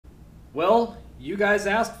Well, you guys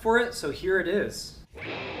asked for it, so here it is.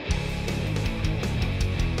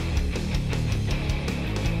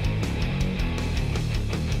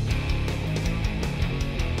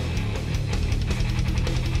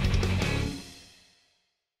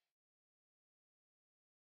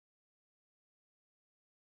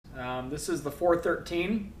 This is the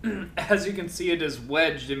 413. As you can see, it is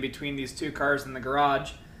wedged in between these two cars in the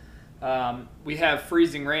garage. We have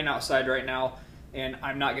freezing rain outside right now, and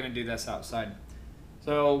I'm not going to do this outside.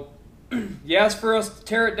 So you asked for us to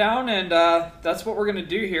tear it down, and that's what we're going to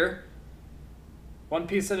do here. One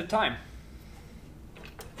piece at a time.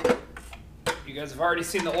 You guys have already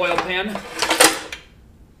seen the oil pan.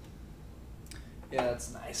 Yeah,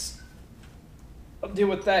 that's nice. I'll deal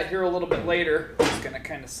with that here a little bit later. I'm just going to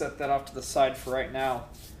kind of set that off to the side for right now.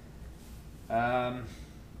 Well,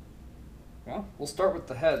 we'll start with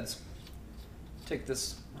the heads. Take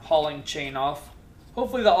this hauling chain off.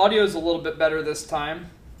 Hopefully the audio is a little bit better this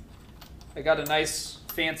time. I got a nice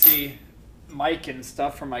fancy mic and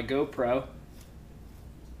stuff from my GoPro.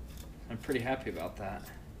 I'm pretty happy about that.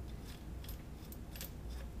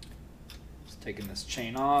 Just taking this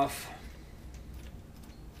chain off.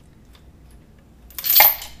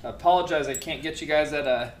 I apologize, I can't get you guys at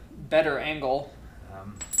a better angle.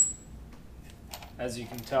 As you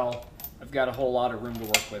can tell, I've got a whole lot of room to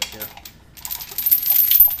work with here.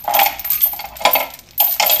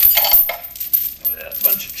 A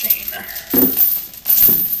bunch of chain.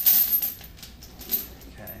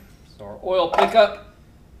 Okay, so our oil pickup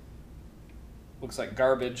looks like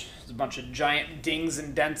garbage. There's a bunch of giant dings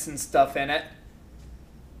and dents and stuff in it.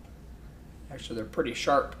 Actually, they're pretty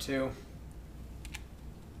sharp too.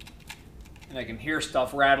 And I can hear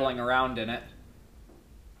stuff rattling around in it.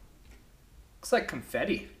 Looks like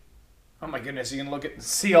confetti. Oh my goodness, you can look at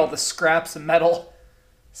see all the scraps of metal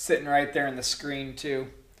sitting right there in the screen too.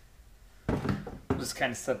 I'll just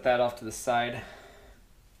kind of set that off to the side.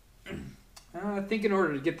 I think in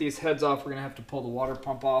order to get these heads off, we're gonna have to pull the water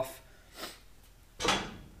pump off.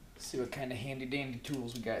 See what kind of handy dandy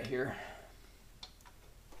tools we got here.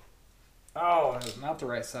 Oh, that was not the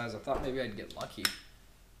right size. I thought maybe I'd get lucky.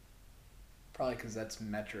 Probably because that's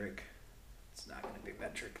metric. It's not going to be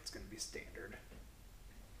metric, it's going to be standard.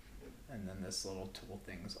 And then this little tool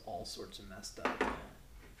thing's all sorts of messed up. Let's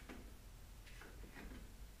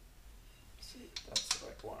see if that's the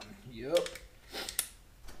right one. Yup.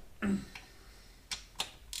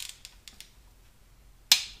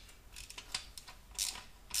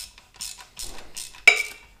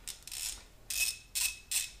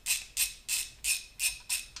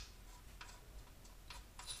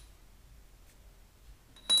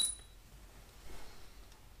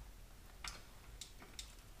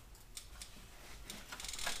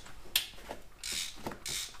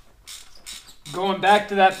 Going back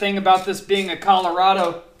to that thing about this being a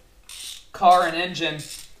Colorado car and engine,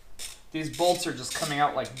 these bolts are just coming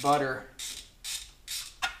out like butter.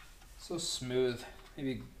 So smooth.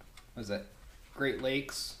 Maybe, what is that? Great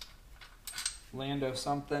Lakes, Lando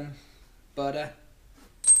something, Buddha,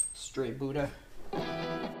 straight Buddha.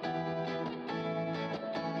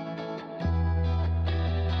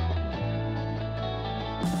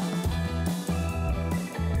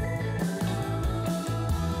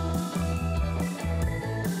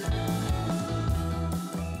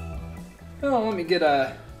 Oh, let me get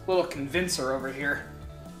a little convincer over here.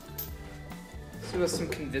 See what some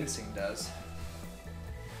convincing does.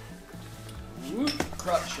 Whoop,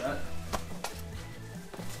 crotch shot.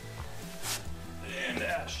 And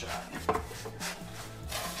ass shot.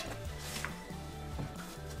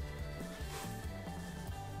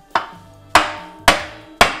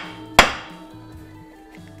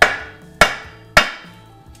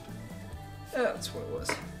 That's what it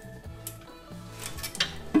was.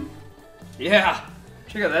 Yeah,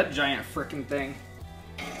 check out that giant frickin' thing.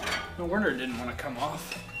 No wonder it didn't want to come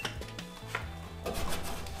off.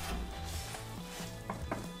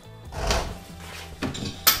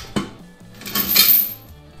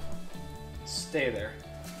 Stay there.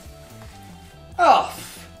 Oh,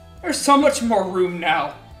 there's so much more room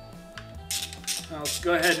now. Now let's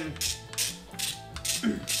go ahead and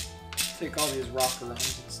take all these rocker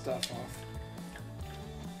arms and stuff off.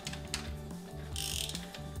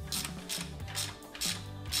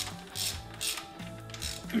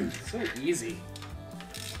 So easy.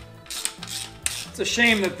 It's a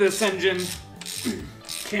shame that this engine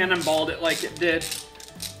cannonballed it like it did.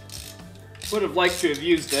 Would have liked to have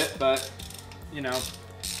used it, but, you know,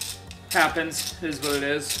 happens, is what it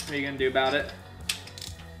is. What are you gonna do about it?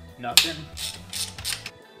 Nothing.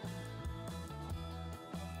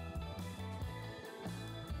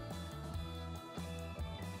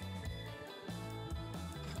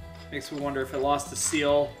 Makes me wonder if it lost the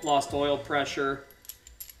seal, lost oil pressure,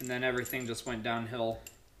 and then everything just went downhill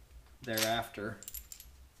thereafter.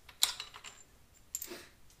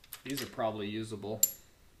 These are probably usable.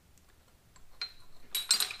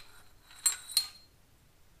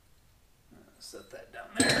 Set that down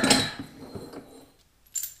there.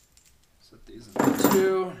 Set these in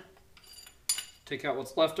 2. Take out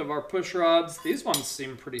what's left of our push rods. These ones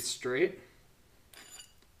seem pretty straight.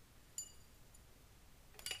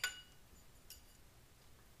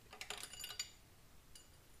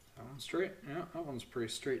 That one's straight. Yeah, that one's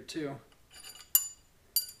pretty straight too.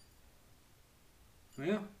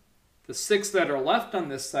 Yeah. The 6 that are left on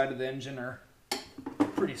this side of the engine are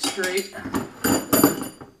pretty straight.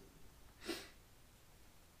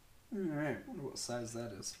 Alright, I wonder what size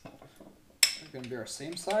that is. Is it going to be our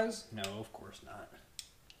same size? No, of course not.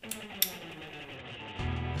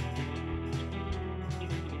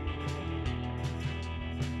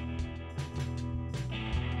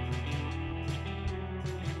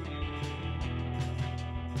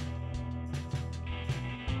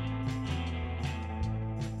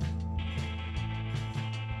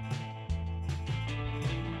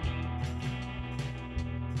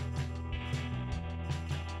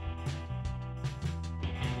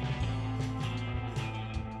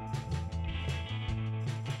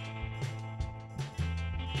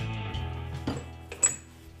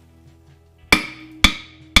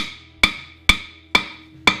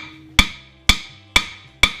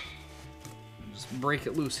 Break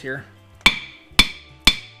it loose here.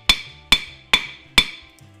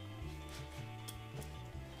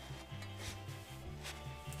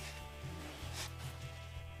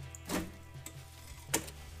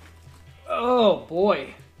 Oh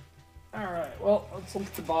boy. Alright, well, let's look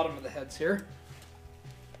at the bottom of the heads here.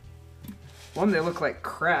 One, they look like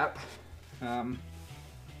crap. Bring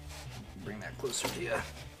that closer to you.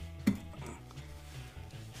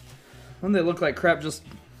 One, they look like crap, just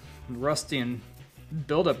rusty and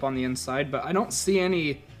buildup on the inside, but I don't see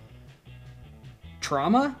any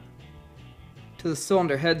trauma to the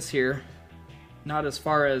cylinder heads here. Not as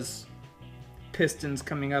far as pistons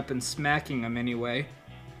coming up and smacking them anyway.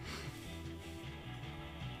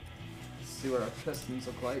 Let's see what our pistons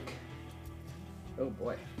look like. Oh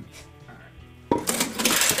boy.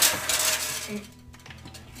 Alright.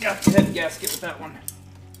 Got the head gasket with that one.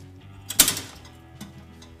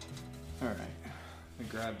 Alright. Let me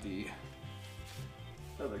grab the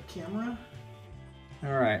other camera.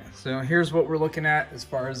 Alright, so here's what we're looking at as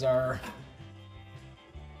far as our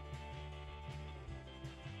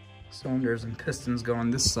cylinders and pistons go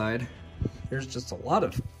on this side. There's just a lot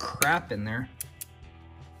of crap in there.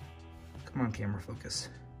 Come on, camera, focus.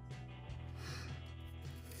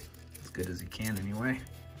 As good as you can anyway.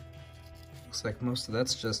 Looks like most of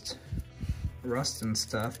that's just rust and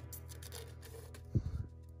stuff.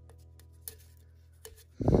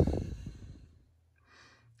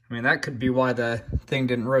 I mean, that could be why the thing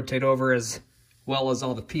didn't rotate over as well as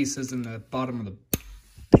all the pieces in the bottom of the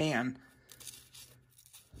pan.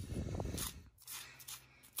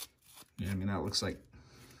 Yeah, I mean, that looks like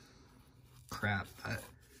crap, but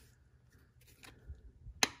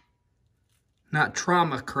not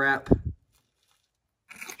trauma crap.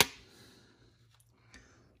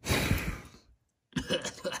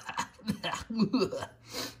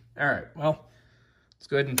 All right, well, let's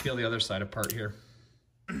go ahead and peel the other side apart here.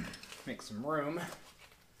 Make some room.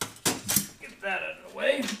 Get that out of the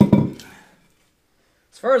way.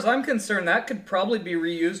 As far as I'm concerned, that could probably be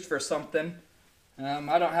reused for something.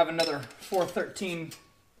 I don't have another 413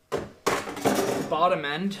 bottom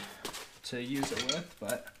end to use it with,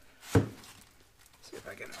 but let's see if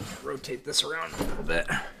I can rotate this around a little bit.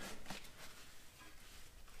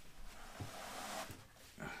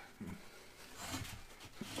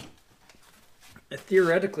 It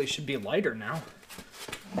theoretically should be lighter now.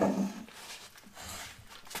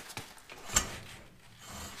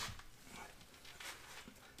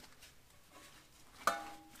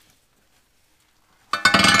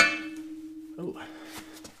 Oh,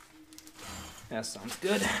 that sounds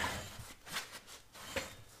good.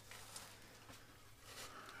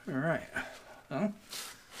 All right, well,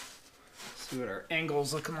 let's see what our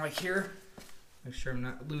angle's looking like here. Make sure I'm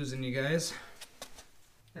not losing you guys.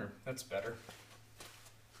 There, that's better.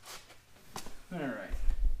 All right.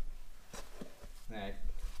 Then I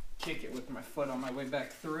kick it with my foot on my way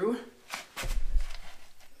back through.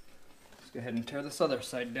 Let's go ahead and tear this other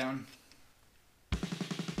side down.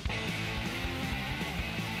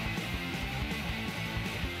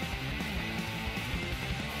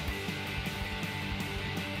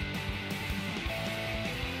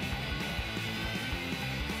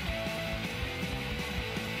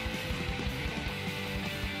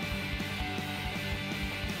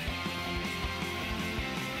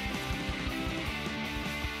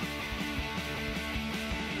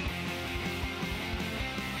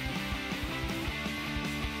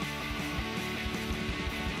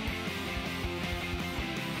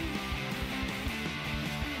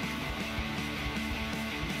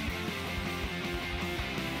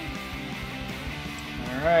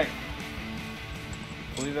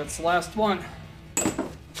 believe that's the last one. Should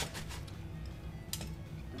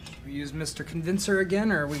we use Mr. Condenser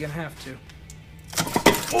again, or are we gonna have to?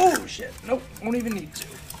 Oh shit, nope, won't even need to.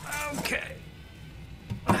 Okay.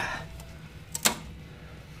 So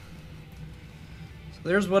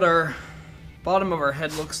there's what our bottom of our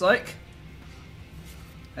head looks like.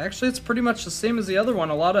 Actually, it's pretty much the same as the other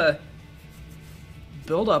one. A lot of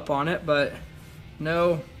buildup on it, but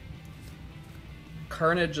no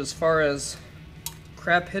carnage as far as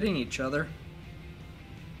crap hitting each other.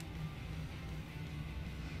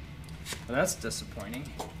 Well, that's disappointing.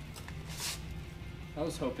 I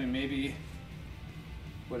was hoping maybe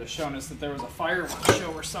would have shown us that there was a fireworks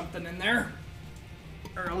show or something in there,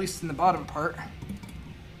 or at least in the bottom part.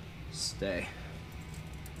 Stay.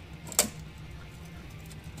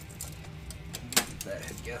 Get that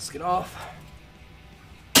head gasket off.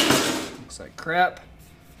 Looks like crap.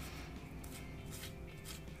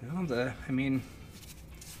 Well, I mean,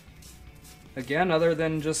 again, other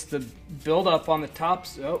than just the buildup on the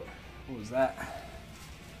tops. Oh, what was that?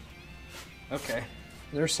 Okay,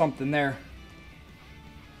 there's something there.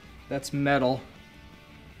 That's metal.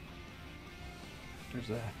 There's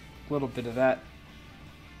a little bit of that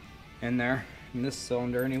in there, in this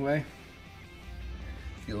cylinder anyway.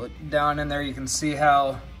 If you look down in there, you can see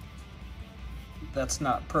how that's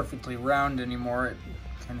not perfectly round anymore. It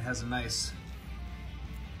kind of has a nice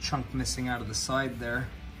chunk missing out of the side there.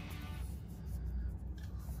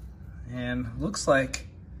 And looks like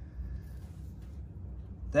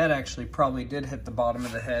that actually probably did hit the bottom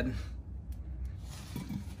of the head.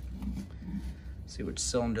 See which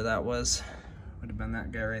cylinder that was. Would have been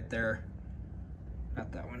that guy right there.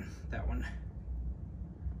 Not that one, that one.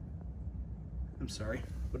 I'm sorry,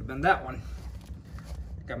 would have been that one.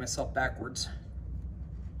 Got myself backwards.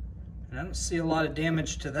 And I don't see a lot of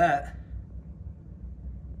damage to that.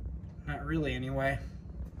 Not really anyway.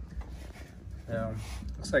 So,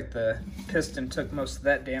 looks like the piston took most of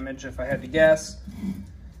that damage if I had to guess.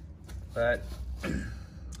 But, I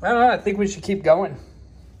don't know, I think we should keep going.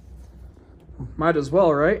 Might as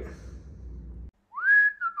well, right?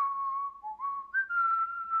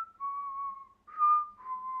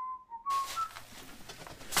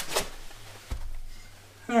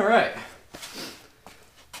 All right.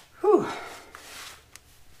 Whew.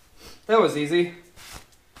 That was easy.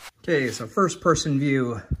 Okay, so first person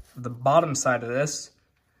view of the bottom side of this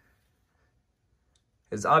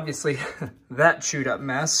is obviously that chewed up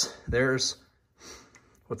mess. There's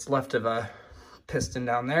what's left of a piston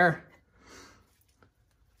down there.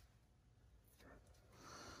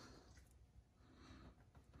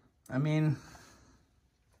 I mean,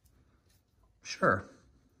 sure.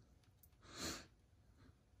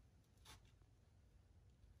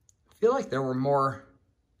 I feel like there were more.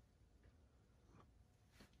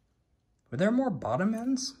 Were there more bottom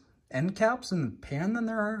end caps in the pan than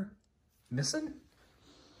there are missing?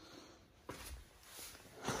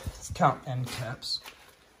 Let's count end caps.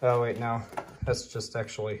 Oh wait, no, that's just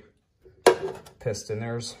actually piston.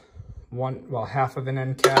 There's one, well, half of an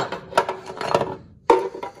end cap.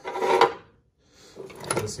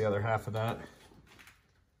 What's the other half of that?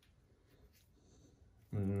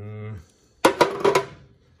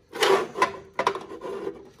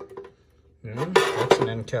 That's an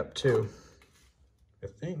end cap too, I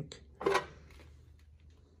think.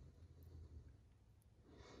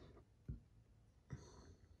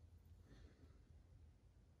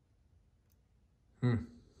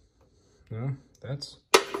 No, that's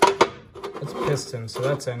piston, so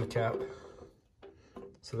that's end cap.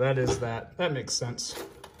 So that is that. That makes sense.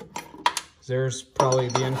 There's probably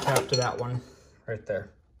the end cap to that one right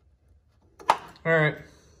there. All right.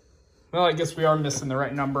 Well, I guess we are missing the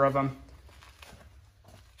right number of them.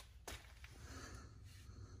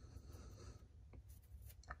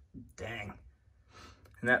 Dang.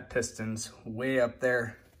 And that piston's way up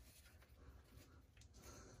there.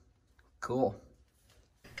 Cool.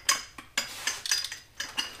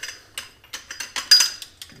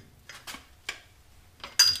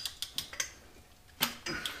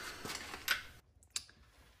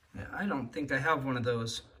 I don't think I have one of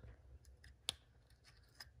those.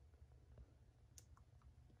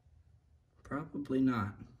 Probably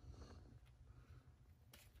not.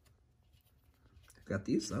 I've got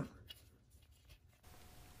these though.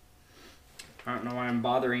 I don't know why I'm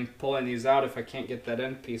bothering pulling these out if I can't get that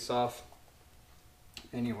end piece off.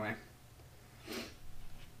 Anyway.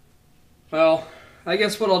 Well, I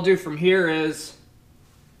guess what I'll do from here is,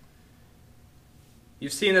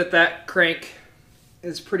 you've seen that crank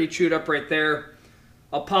is pretty chewed up right there.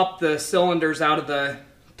 I'll pop the cylinders out of the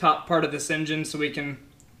top part of this engine so we can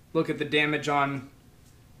look at the damage on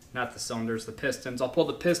not the cylinders, the pistons. I'll pull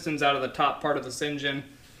the pistons out of the top part of this engine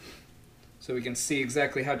so we can see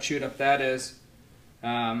exactly how chewed up that is.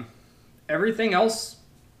 Everything else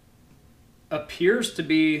appears to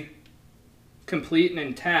be complete and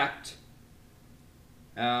intact.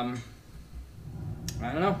 I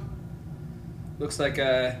don't know. Looks like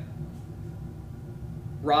a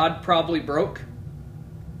rod probably broke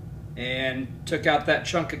and took out that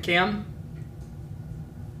chunk of cam.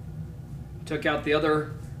 Took out the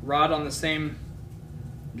other rod on the same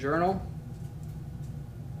journal.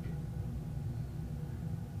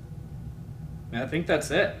 And I think that's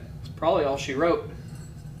it. It's probably all she wrote.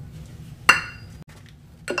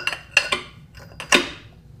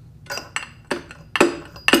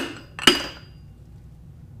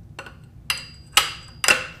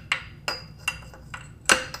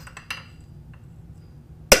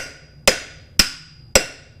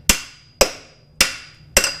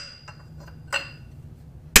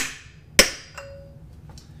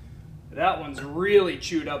 That one's really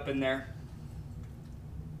chewed up in there.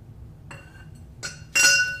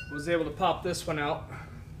 Was able to pop this one out,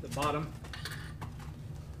 the bottom.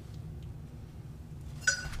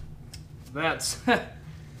 That's, yeah,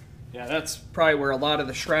 that's probably where a lot of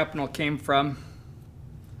the shrapnel came from.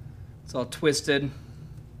 It's all twisted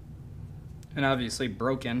and obviously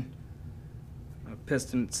broken. The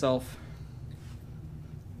piston itself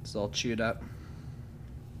is all chewed up.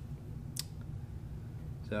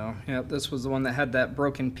 So, yeah, this was the one that had that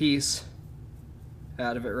broken piece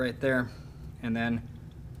out of it right there. And then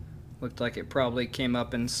looked like it probably came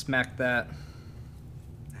up and smacked that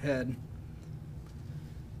head.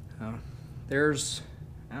 There's,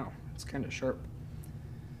 ow, it's kind of sharp.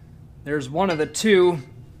 There's one of the two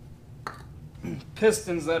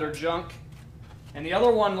pistons that are junk. And the other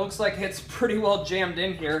one looks like it's pretty well jammed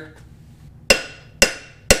in here.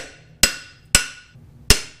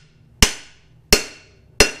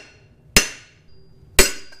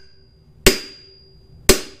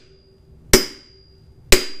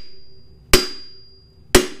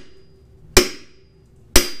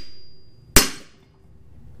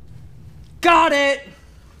 Got it!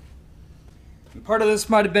 Part of this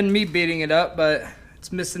might have been me beating it up, but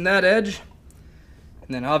it's missing that edge.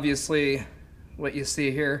 And then obviously what you see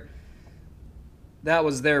here, that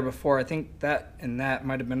was there before. I think that and that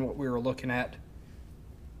might have been what we were looking at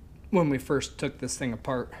when we first took this thing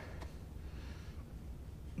apart.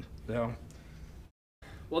 So,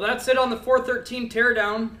 well, that's it on the 413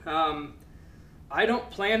 teardown. I don't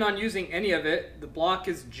plan on using any of it. The block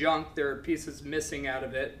is junk. There are pieces missing out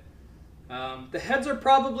of it. The heads are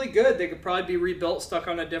probably good. They could probably be rebuilt, stuck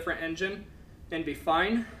on a different engine, and be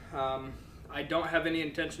fine. I don't have any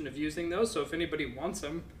intention of using those, so if anybody wants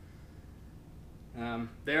them,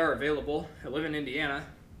 they are available. I live in Indiana.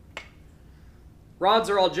 Rods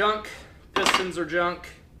are all junk. Pistons are junk.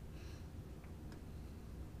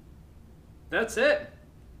 That's it.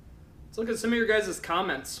 Let's look at some of your guys'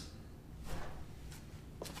 comments.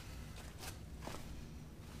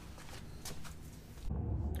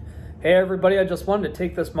 Hey everybody, I just wanted to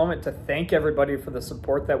take this moment to thank everybody for the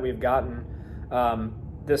support that we've gotten.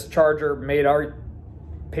 This charger made our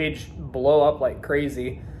page blow up like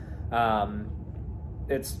crazy.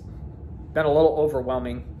 It's been a little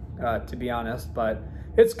overwhelming, to be honest, but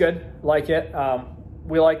it's good. Like it.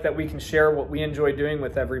 We like that we can share what we enjoy doing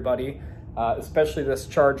with everybody, especially this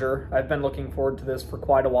charger. I've been looking forward to this for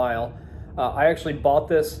quite a while. I actually bought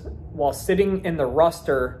this while sitting in the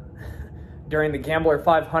Ruster during the Gambler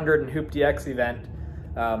 500 and Hoop DX event.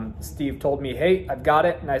 Steve told me, hey, I've got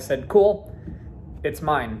it. And I said, cool, it's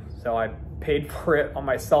mine. So I paid for it on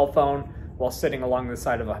my cell phone while sitting along the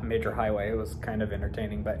side of a major highway. It was kind of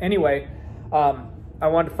entertaining. But anyway, I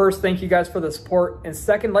wanted to first thank you guys for the support. And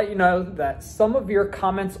second, let you know that some of your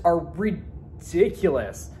comments are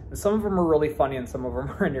ridiculous. And some of them are really funny and some of them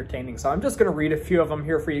are entertaining. So I'm just gonna read a few of them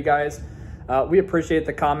here for you guys. We appreciate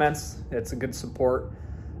the comments. It's a good support.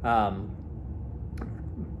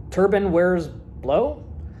 Turbine wears blow?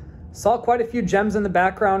 Saw quite a few gems in the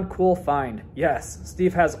background. Cool find. Yes,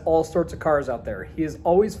 Steve has all sorts of cars out there. He is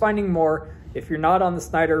always finding more. If you're not on the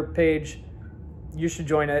Snyder page, you should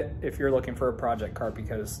join it if you're looking for a project car,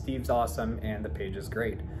 because Steve's awesome and the page is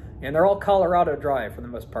great. And they're all Colorado Drive for the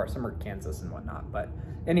most part. Some are Kansas and whatnot. But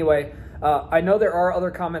anyway, I know there are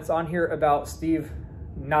other comments on here about Steve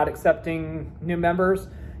not accepting new members.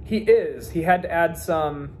 He is. He had to add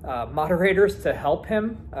some moderators to help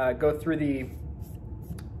him go through the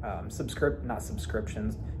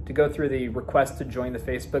to go through the request to join the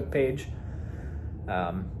Facebook page.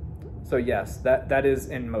 So yes, that is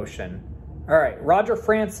in motion. All right, Roger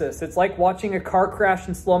Francis. It's like watching a car crash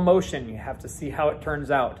in slow motion. You have to see how it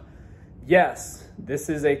turns out. Yes, this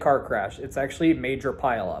is a car crash. It's actually a major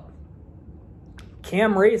pileup.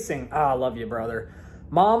 Cam Racing. Ah, love you, brother.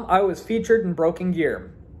 Mom, I was featured in Broken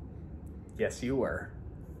Gear. Yes, you were.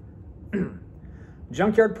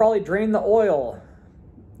 Junkyard probably drained the oil.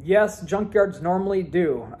 Yes, junkyards normally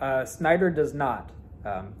do. Snyder does not.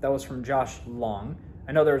 That was from Josh Long.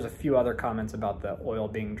 I know there was a few other comments about the oil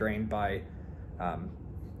being drained by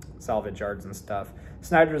salvage yards and stuff.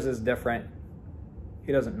 Snyder's is different.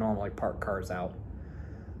 He doesn't normally park cars out.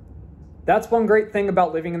 That's one great thing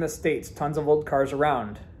about living in the States. Tons of old cars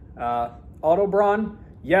around. Autobron,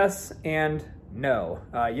 yes and no.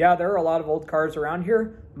 Yeah, there are a lot of old cars around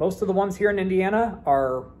here. Most of the ones here in Indiana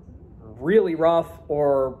are really rough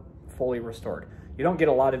or fully restored. You don't get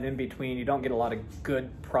a lot of in between. You don't get a lot of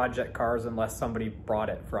good project cars unless somebody brought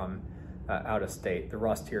it from out of state. The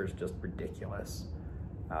rust here is just ridiculous.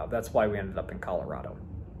 That's why we ended up in Colorado.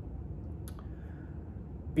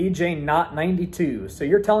 BJ not 92. So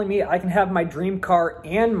you're telling me I can have my dream car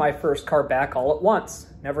and my first car back all at once.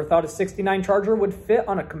 Never thought a 69 Charger would fit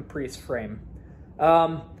on a Caprice frame.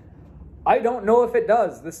 I don't know if it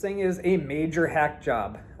does. This thing is a major hack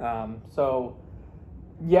job. So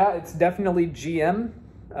yeah, it's definitely GM.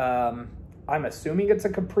 I'm assuming it's a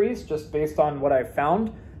Caprice just based on what I've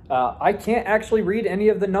found. I can't actually read any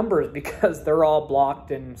of the numbers because they're all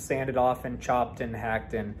blocked and sanded off and chopped and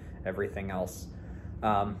hacked and everything else.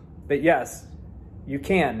 But yes, you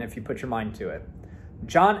can if you put your mind to it.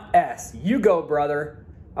 John S. You go, brother.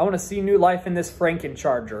 I want to see new life in this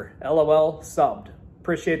Franken-Charger. LOL, subbed.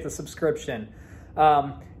 Appreciate the subscription.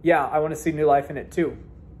 Yeah, I want to see new life in it too.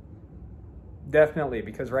 Definitely,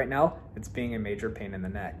 because right now it's being a major pain in the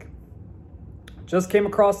neck. Just came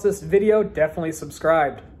across this video, definitely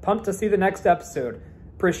subscribed. Pumped to see the next episode.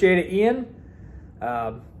 Appreciate it, Ian.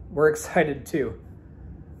 We're excited too.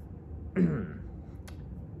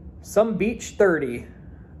 Some Beach 30.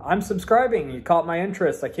 I'm subscribing. You caught my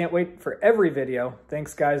interest. I can't wait for every video.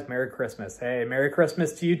 Thanks, guys. Merry Christmas. Hey, Merry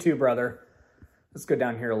Christmas to you too, brother. Let's go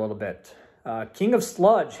down here a little bit. King of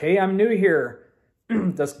Sludge. Hey, I'm new here.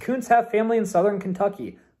 Does Kuntz have family in Southern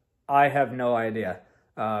Kentucky? I have no idea.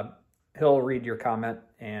 He'll read your comment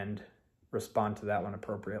and respond to that one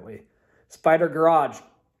appropriately. Spider Garage.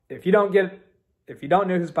 If you don't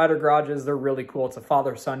know who Spider Garage is, they're really cool. It's a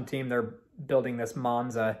father-son team. They're building this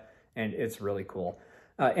Monza, and it's really cool.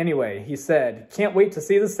 Anyway, he said, can't wait to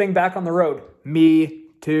see this thing back on the road. Me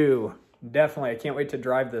too. Definitely. I can't wait to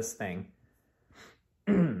drive this thing.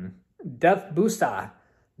 Death Boosta.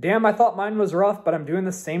 Damn, I thought mine was rough, but I'm doing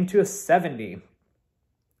the same to a 70.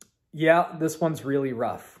 Yeah, this one's really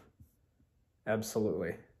rough.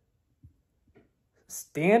 Absolutely.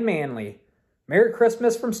 Stan Manley. Merry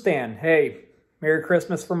Christmas from Stan. Hey, Merry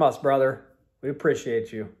Christmas from us, brother. We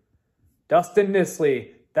appreciate you. Dustin Nisley.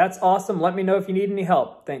 That's awesome. Let me know if you need any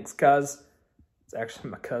help. Thanks, cuz. It's actually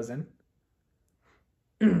my cousin.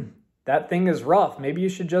 That thing is rough. Maybe you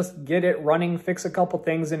should just get it running, fix a couple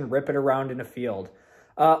things, and rip it around in a field.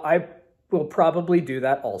 I will probably do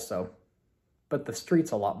that also. But the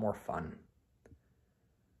street's a lot more fun.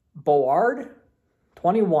 Board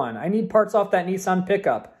 21. I need parts off that Nissan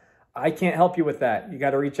pickup. I can't help you with that. You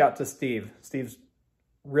got to reach out to Steve. Steve's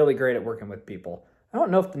really great at working with people. I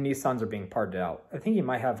don't know if the Nissans are being parted out. I think he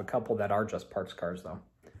might have a couple that are just parts cars, though.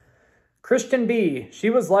 Christian B. She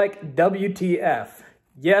was like, WTF.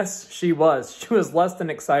 Yes, she was. She was less than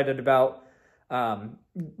excited about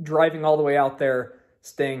driving all the way out there,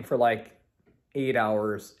 staying for like 8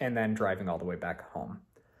 hours, and then driving all the way back home.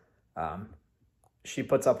 She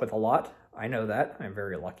puts up with a lot. I know that. I'm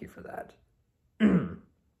very lucky for that.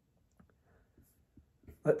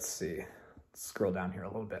 Let's see. Let's scroll down here a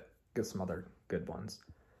little bit. Get some other good ones.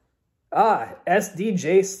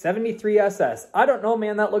 SDJ73SS. I don't know,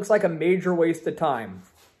 man. That looks like a major waste of time.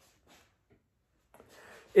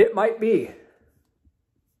 It might be.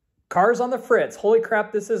 Cars on the Fritz. Holy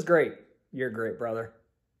crap, this is great. You're great, brother.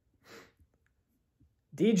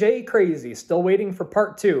 DJ Crazy. Still waiting for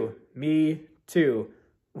part 2. Me too.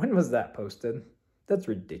 When was that posted? That's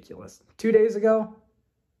ridiculous. 2 days ago?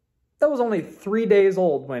 That was only 3 days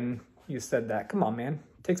old when you said that. Come on, man.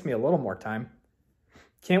 It takes me a little more time.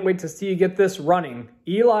 Can't wait to see you get this running.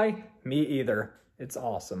 Eli? Me either. It's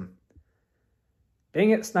awesome.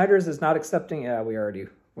 Dang it, Snyder's is not accepting. Yeah, we already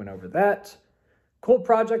went over that. Cool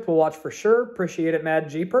project. We'll watch for sure. Appreciate it, Mad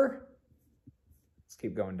Jeeper. Let's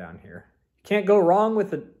keep going down here. Can't go wrong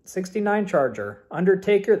with the 69 Charger.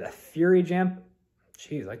 Undertaker, the Fury Jam.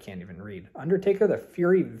 Jeez, I can't even read. Undertaker, the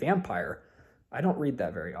Fury Vampire. I don't read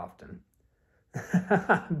that very often.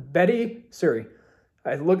 Betty, sorry.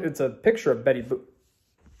 It's a picture of Betty Boop.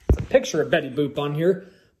 It's a picture of Betty Boop on here.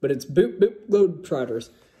 but it's boop, boop, load trotters.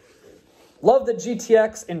 Love the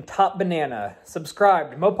GTX and Top Banana.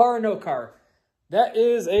 Subscribed. Mopar or no car? That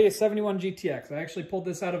is a 71 GTX. I actually pulled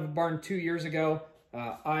this out of a barn 2 years ago.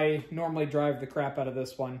 I normally drive the crap out of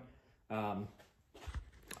this one.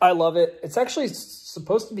 I love it. It's actually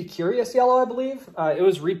supposed to be Curious Yellow, I believe. It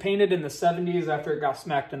was repainted in the 70s after it got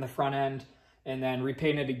smacked in the front end, and then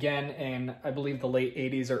repainted again in, I believe, the late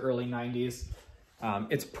 80s or early 90s.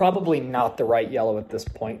 It's probably not the right yellow at this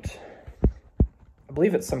point. I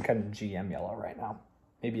believe it's some kind of GM yellow right now.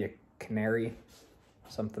 Maybe a canary,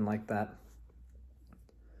 something like that.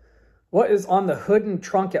 What is on the hood and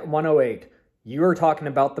trunk at 108? You are talking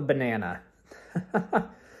about the banana.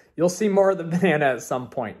 You'll see more of the banana at some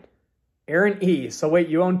point. Aaron E. So wait,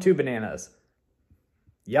 you own 2 bananas.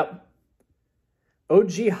 Yep.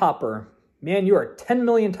 OG Hopper. Man, you are 10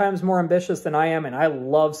 million times more ambitious than I am, and I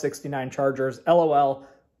love 69 Chargers. LOL.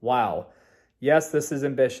 Wow. Yes, this is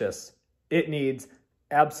ambitious. It needs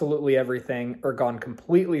absolutely everything or gone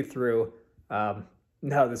completely through.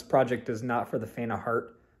 No, this project is not for the faint of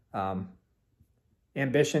heart.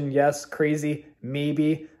 Ambition, yes. Crazy,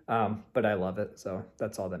 maybe. But I love it, so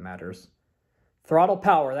that's all that matters. Throttle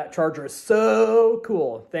power. That Charger is so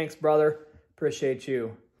cool. Thanks, brother. Appreciate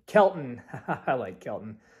you. Kelton. I like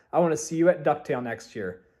Kelton. I want to see you at Ducktail next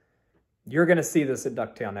year. You're going to see this at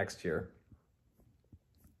Ducktail next year.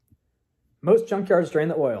 Most junkyards drain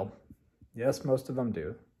the oil. Yes, most of them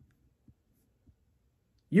do.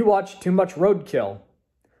 You watch too much Roadkill.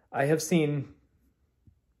 I have seen...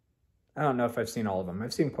 I don't know if I've seen all of them.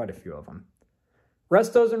 I've seen quite a few of them.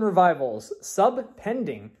 Restos and revivals. Sub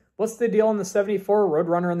pending. What's the deal on the 74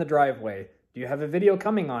 Roadrunner in the driveway? Do you have a video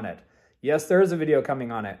coming on it? Yes, there is a video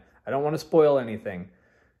coming on it. I don't want to spoil anything.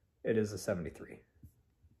 It is a 73.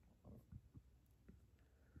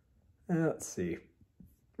 Let's see.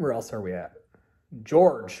 Where else are we at?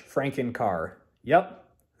 George Frankencar. Yep.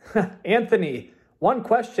 Anthony. One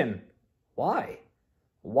question. Why?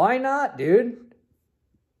 Why not, dude?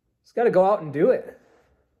 Just got to go out and do it.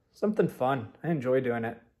 Something fun. I enjoy doing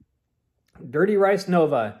it. Dirty Rice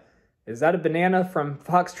Nova. Is that a banana from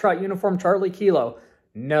Foxtrot Uniform Charlie Kilo?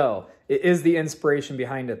 No. It is the inspiration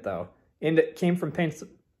behind it, though. And it came from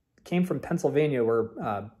Pennsylvania,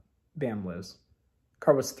 where Bam lives.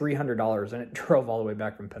 Car was $300, and it drove all the way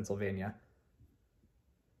back from Pennsylvania.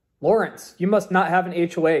 Lawrence, you must not have an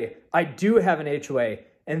HOA. I do have an HOA,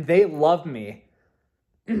 and they love me.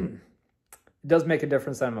 It does make a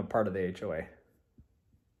difference that I'm a part of the HOA.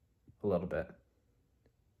 A little bit.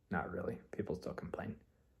 Not really. People still complain.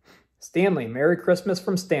 Stanley, Merry Christmas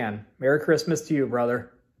from Stan. Merry Christmas to you,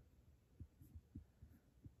 brother.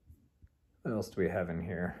 What else do we have in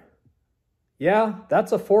here? Yeah,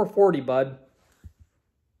 that's a 440, bud.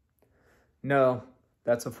 No,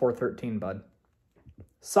 that's a 413, bud.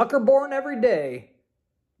 Sucker born every day.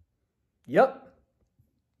 Yep.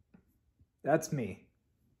 That's me.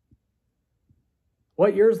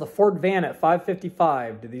 What year is the Ford van at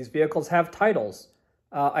 555? Do these vehicles have titles?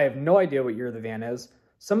 I have no idea what year the van is.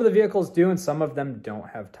 Some of the vehicles do and some of them don't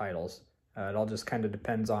have titles. It all just kind of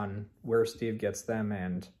depends on where Steve gets them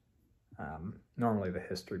and normally the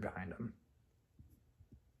history behind them.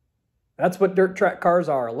 That's what dirt track cars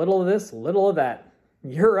are. A little of this, a little of that.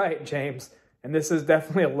 You're right, James. And this is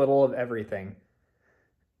definitely a little of everything.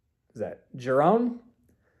 Is that Jerome?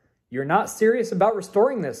 You're not serious about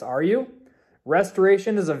restoring this, are you?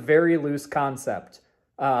 Restoration is a very loose concept.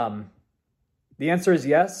 The answer is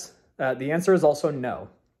yes. The answer is also no.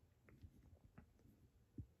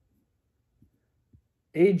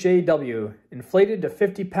 AJW, inflated to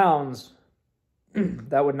 50 pounds.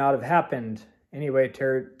 That would not have happened. Anyway,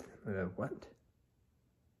 what?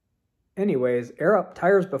 Anyways, air up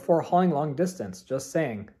tires before hauling long distance. Just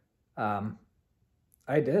saying. I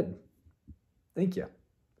did. Thank you.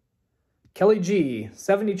 Kelly G,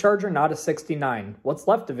 70 Charger, not a 69. What's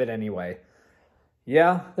left of it anyway?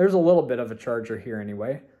 Yeah, there's a little bit of a Charger here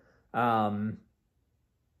anyway. I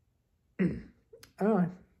don't know, I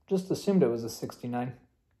just assumed it was a 69.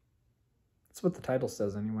 That's what the title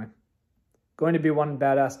says anyway. Going to be one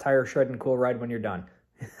badass tire shred and cool ride when you're done.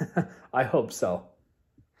 I hope so.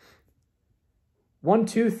 1,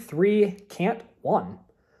 2, 3, can't 1.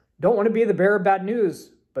 Don't want to be the bearer of bad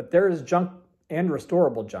news, but there is junk and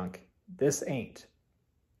restorable junk. This ain't.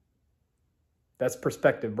 That's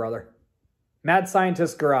perspective, brother. Mad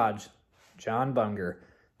Scientist Garage. John Bunger.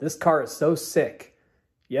 This car is so sick.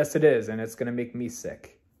 Yes, it is, and it's going to make me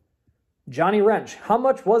sick. Johnny Wrench. How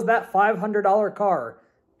much was that $500 car?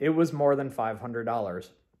 It was more than $500.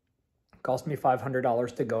 It cost me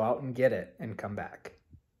 $500 to go out and get it and come back.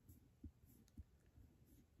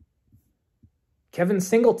 Kevin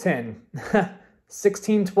Singleton,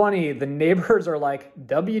 1620. The neighbors are like,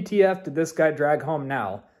 WTF did this guy drag home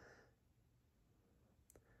now?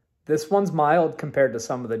 This one's mild compared to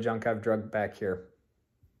some of the junk I've drugged back here.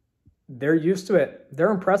 They're used to it.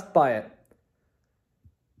 They're impressed by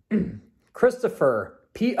it. Christopher,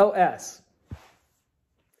 POS.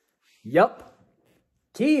 Yup.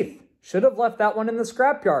 Keith, should have left that one in the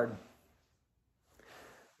scrapyard.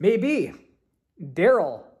 Maybe.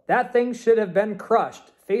 Daryl, that thing should have been crushed.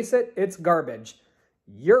 Face it, it's garbage.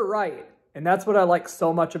 You're right. And that's what I like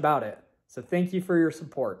so much about it. So thank you for your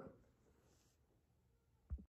support.